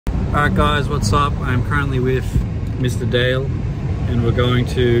Alright guys, what's up? I'm currently with Mr. Dale and we're going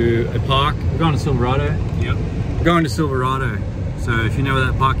to a park. We're going to Silverado. Yep. We're going to Silverado. So if you know where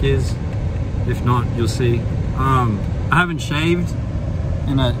that park is, if not, you'll see. I haven't shaved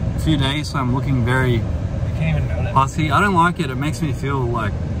in a few days, so I'm looking very can't even notice. hussy. I don't like it. It makes me feel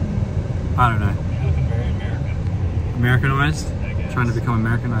like, I don't know. You're looking very American. Americanized? Trying to become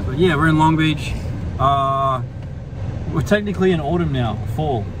Americanized. But yeah, we're in Long Beach. We're technically in autumn now,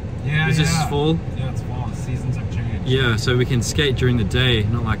 fall. Yeah, Is this fall? Yeah, it's fall. The seasons have changed. Yeah, so we can skate during the day,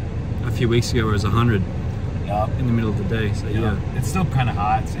 not like a few weeks ago where it was 100 in the middle of the day. So yeah. It's still kind of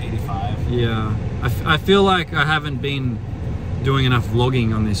hot. It's 85. Yeah. I feel like I haven't been doing enough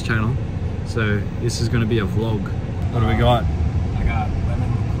vlogging on this channel. So this is going to be a vlog. What do we got? I got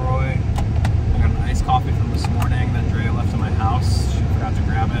lemon LaCroix. I got an iced coffee from this morning that Drea left in my house. She forgot to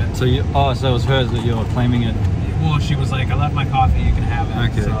grab it. So you, oh, so it was hers that you're claiming it. Well, she was like, I left my coffee, you can have it.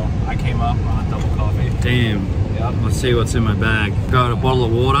 Okay. So I came up on a double coffee. Damn. Yep. Let's see what's in my bag. Got a bottle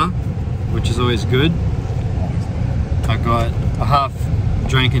of water, which is always good. I got a half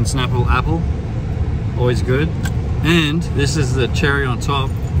drinking Snapple apple, always good. And this is the cherry on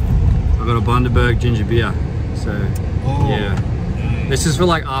top. I got a Bundaberg ginger beer. So yeah. Nice. This is for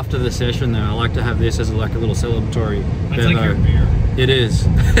like after the session though. I like to have this as like a little celebratory. That's like your beer. It is.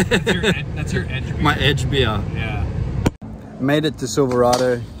 That's your edge beer. My edge beer. Yeah. Made it to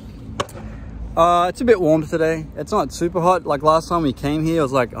Silverado. It's a bit warm today. It's not super hot. Like last time we came here, it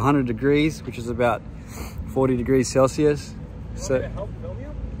was like 100 degrees, which is about 40 degrees Celsius. So,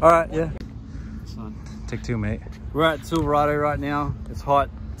 all right, yeah. Take two, mate. We're at Silverado right now. It's hot.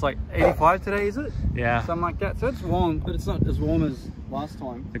 It's like 85 today, is it? Yeah. Something like that. So it's warm, but it's not as warm as last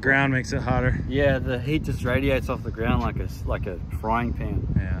time. The ground makes it hotter. Yeah, the heat just radiates off the ground like a frying pan.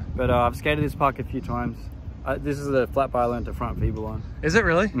 Yeah. But I've skated this park a few times. This is the flat bar I learned to front feeble on. Is it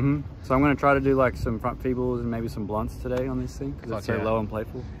really? Mm-hmm. So I'm going to try to do like some front feebles and maybe some blunts today on this thing because it's so low and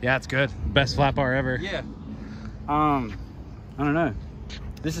playful. Yeah, it's good. Best flat bar ever. Yeah. I don't know.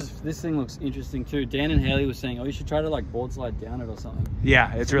 This thing looks interesting too. Dan and Haley were saying, oh, you should try to like board slide down it or something.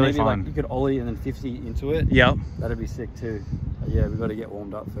 Yeah, it's really fun. Like you could ollie and then 50 into it. Yep. That'd be sick too. But yeah, we've got to get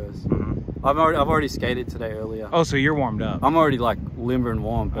warmed up first. Mm-hmm. I've already skated today earlier. Oh, so you're warmed up. I'm already like limber and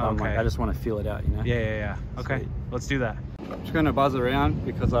warm, but I'm like, I just want to feel it out, you know? Yeah. Okay, Sweet. let's do that. I'm just going to buzz around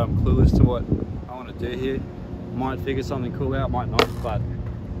because I'm clueless to what I want to do here. Might figure something cool out, might not, but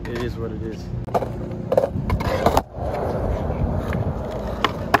it is what it is.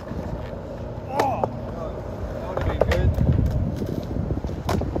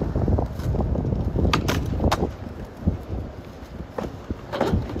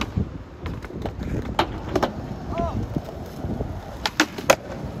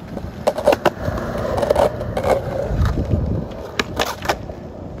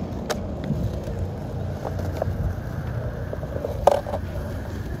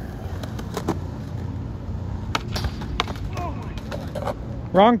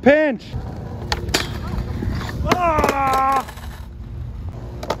 Wrong pinch. Ah!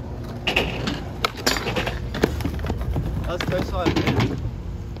 That's go side.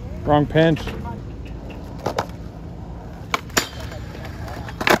 Wrong pinch.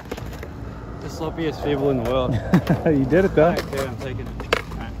 The sloppiest feeble in the world. You did it though. Okay, I'm taking it.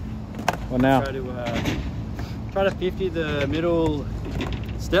 Right. What now? Try to 50 the middle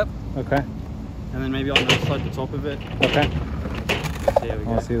step. Okay. And then maybe I'll nose slide the top of it. Okay. There we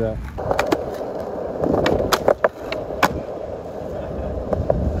go. I want to see that.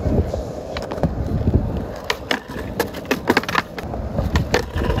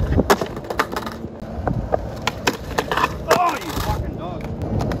 Oh, you fucking dog.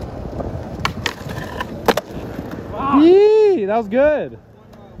 Wow. Yee, that was good.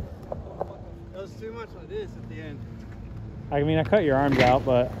 That was too much like this at the end. I mean, I cut your arms out,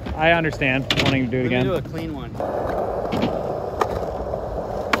 but I understand wanting to do it again. Let me do a clean one.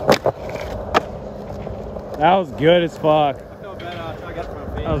 That was good as fuck. I felt better after I got to my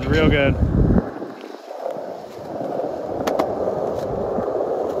feet. That was real good.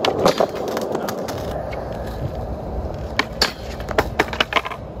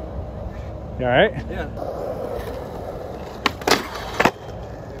 You all right? Yeah.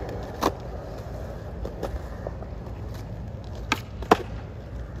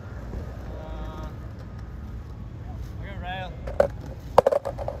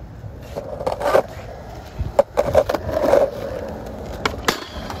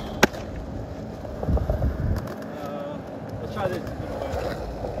 Let's try this.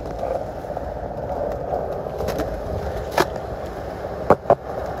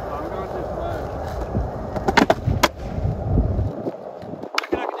 I'm going too slow.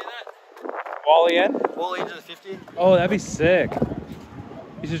 Wally in? Wally into the 50. Oh, that'd be sick.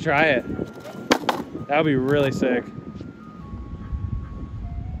 You should try it. That would be really sick.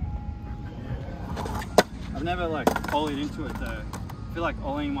 I've never like ollied into it though. I feel like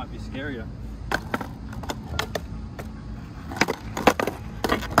ollieing might be scarier.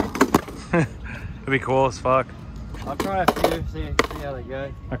 It'd be cool as fuck. I'll try a few, see how they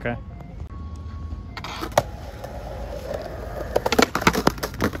go. Okay.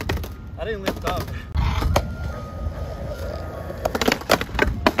 I didn't lift up.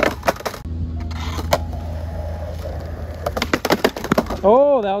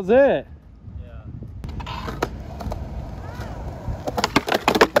 Oh, that was it. Yeah.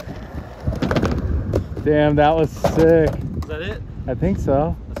 Damn, that was sick. Is that it? I think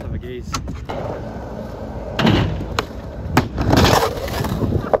so. Let's have a gaze.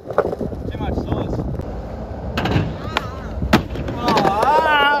 Too much sauce. Oh,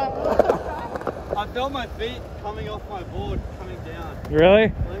 I felt my feet coming off my board, coming down.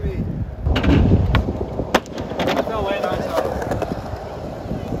 Really? Let me. I felt way nicer.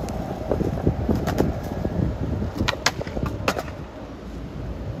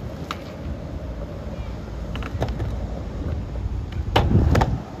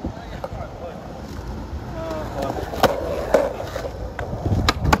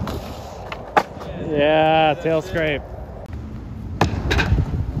 Yeah, tail scrape.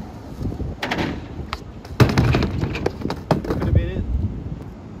 Could have been it.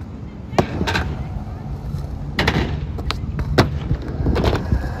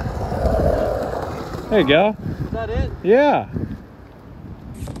 There you go. Is that it? Yeah.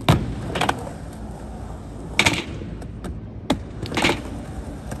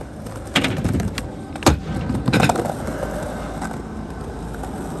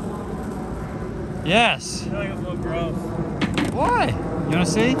 Yes. I feel like it's a little gross. Why? You want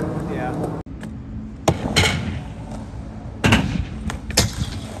to see? Yeah.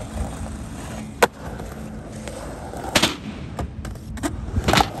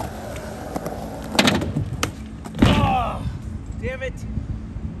 Oh, damn it.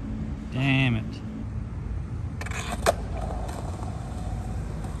 Damn it.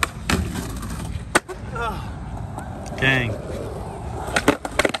 Gang.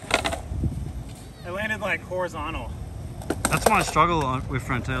 It landed like horizontal. That's my struggle with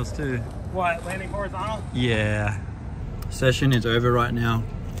front tails too. What, landing horizontal? Yeah. Session is over right now.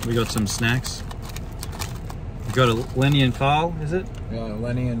 We got some snacks. We got a Lenny and Carl, is it? Yeah,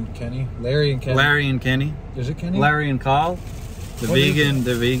 Lenny and Kenny. Larry and Kenny. Larry and Kenny. Is it Kenny? Larry and Carl. The What is vegan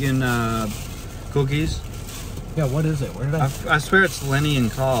cookies. Yeah, what is it? Where did I swear it's Lenny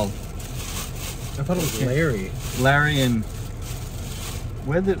and Carl. I thought it was Larry. Larry and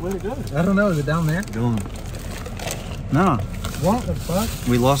where'd it go? I don't know. Is it down there? Gone. No. What the fuck?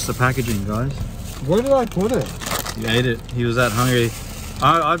 We lost the packaging, guys. Where did I put it? He ate it. He was that hungry.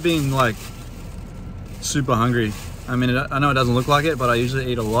 I've been like super hungry. I mean, I know it doesn't look like it, but I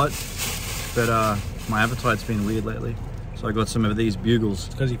usually eat a lot. But my appetite's been weird lately. So I got some of these bugles.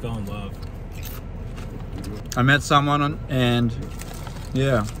 It's because you fell in love. I met someone and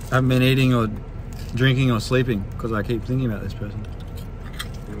yeah, I haven't been eating or drinking or sleeping because I keep thinking about this person.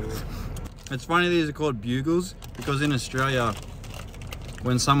 It's funny these are called bugles because in Australia,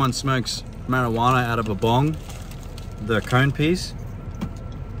 when someone smokes marijuana out of a bong, the cone piece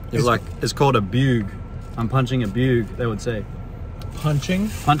is it's called a bug. I'm punching a bug, they would say. Punching?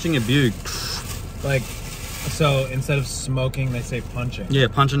 Punching a bug. Like, so instead of smoking, they say punching. Yeah,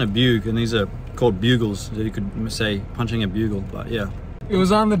 punching a bug, and these are called bugles. So you could say punching a bugle, but yeah. It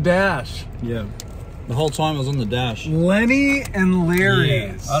was on the dash. Yeah. The whole time I was on the dash. Lenny and Larry.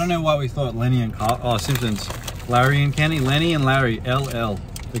 Yes. I don't know why we thought Lenny and Carl. Oh, Simpsons. Larry and Kenny. Lenny and Larry. LL.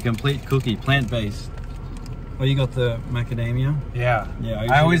 The complete cookie. Plant-based. Well, you got the macadamia? Yeah. Yeah.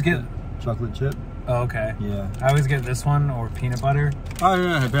 I always get chocolate chip. Oh, okay. Yeah. I always get this one or peanut butter. Oh,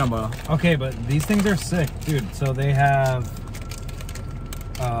 yeah, peanut butter. Okay, but these things are sick, dude. So they have,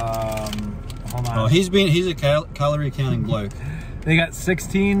 hold on. Oh, he's a calorie counting bloke. They got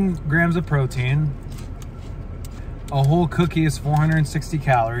 16 grams of protein. A whole cookie is 460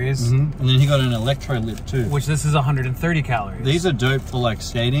 calories. And then he got an electrolyte too. Which this is 130 calories. These are dope for like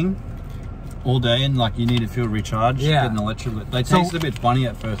skating all day and like you need to feel recharged. Yeah. Get an electrolyte. They taste a bit funny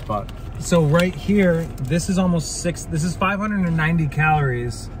at first, but. So right here, this is almost this is 590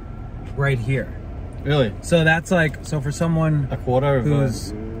 calories right here. Really? So that's like, so for someone a quarter of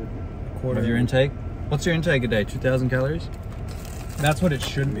who's of your intake. What's your intake a day? 2,000 calories? That's what it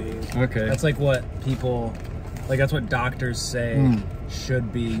should be. Okay. That's like what people, like that's what doctors say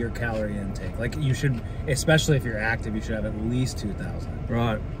should be your calorie intake. Like you should, especially if you're active, you should have at least 2,000.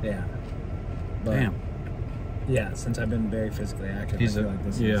 Right. Yeah. But Damn. yeah, since I've been very physically active, I feel like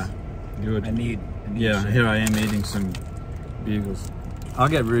this is... Good. I need Yeah, shit. here I am eating some bugles. I'll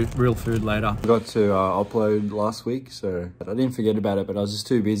get real food later. I got to upload last week, so I didn't forget about it, but I was just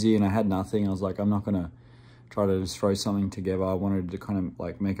too busy and I had nothing. I was like, I'm not gonna try to just throw something together. I wanted to kind of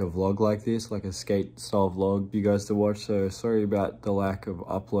like make a vlog like this, like a skate style vlog for you guys to watch. So sorry about the lack of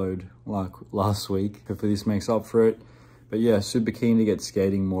upload like last week. Hopefully this makes up for it. But yeah, super keen to get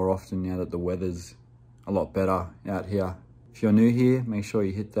skating more often now that the weather's a lot better out here. If you're new here, make sure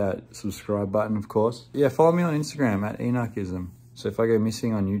you hit that subscribe button, of course. Yeah, follow me on Instagram at Enochism. So if I go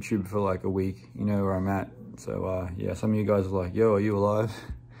missing on YouTube for like a week, you know where I'm at. So yeah, some of you guys are like, yo, are you alive?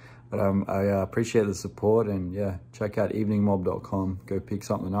 But I appreciate the support, and yeah, check out eveningmob.com. Go pick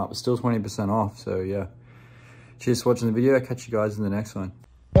something up. It's still 20% off, so yeah. Cheers for watching the video. I'll catch you guys in the next one.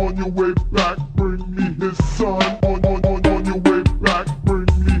 On your way back, bring me his son. On your way back, bring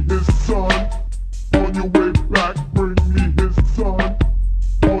me